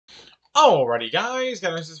Alrighty guys,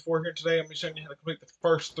 got an SECS here today. I'm going to be showing you how to complete the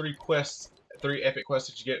first three epic quests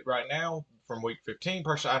that you get right now from week 15.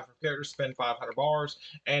 Purchase item from characters, spend 500 bars,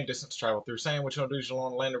 and distance travel through sand. What you want to do is you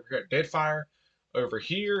want to land over here at Deadfire. Over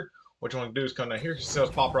here, what you want to do is come down here. He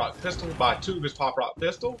sells Pop Rock Pistols. Buy 2 of his Pop Rock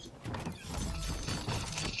Pistols.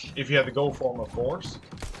 If you have the gold form, of course.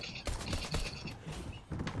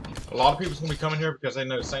 A lot of people's going to be coming here because they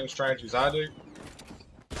know the same strategies I do.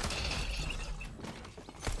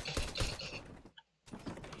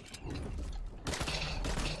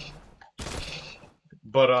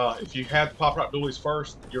 But if you have the Pop Rock Dualies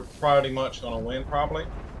first, you're pretty much going to win, probably.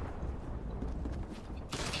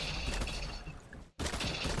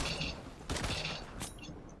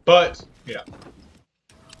 But, yeah.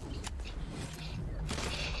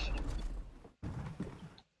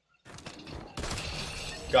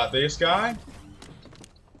 Got this guy.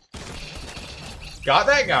 Got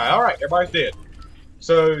that guy. Alright, everybody's dead.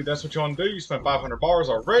 So, that's what you want to do. You spend 500 bars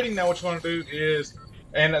already. Now what you want to do is,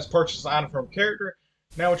 and that's purchase an item from a character.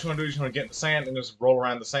 Now what you want to do is you want to get in the sand and just roll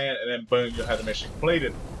around the sand, and then boom, you'll have the mission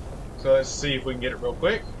completed. So let's see if we can get it real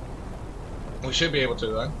quick. We should be able to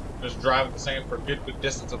though. Just drive in the sand for a good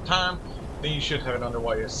distance of time. Then you should have it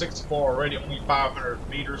underway. It's 64 already, only 500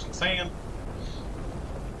 meters in sand.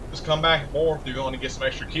 Just come back and forth. You're going to get some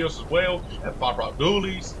extra kills as well. You have Pop Rock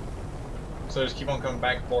Dualies. So just keep on coming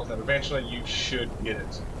back and forth, and eventually you should get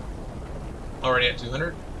it. Already at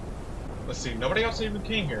 200. Let's see, nobody else even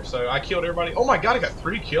came here, so I killed everybody. Oh my god, I got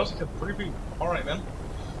 3 kills. I killed 3 people. Alright then.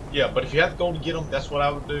 Yeah, but if you have the gold to get them, that's what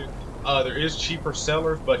I would do. There is cheaper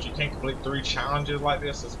sellers, but you can't complete 3 challenges like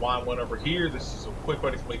this. That's why I went over here. This is a quick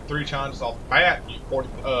way to complete 3 challenges off the bat. You get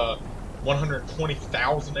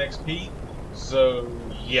 120,000 XP. So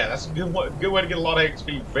yeah, that's a good way to get a lot of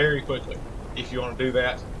XP very quickly if you want to do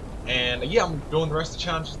that. And yeah, I'm doing the rest of the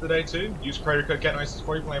challenges today too. Use creator code CAT96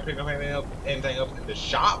 for you. Plan to pick up anything up in the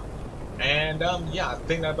shop. And yeah, I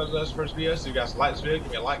think that about does for this video. So you guys like this video,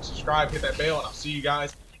 give me a like, subscribe, hit that bell, and I'll see you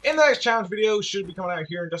guys in the next challenge video. Should be coming out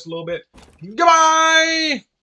here in just a little bit. Goodbye!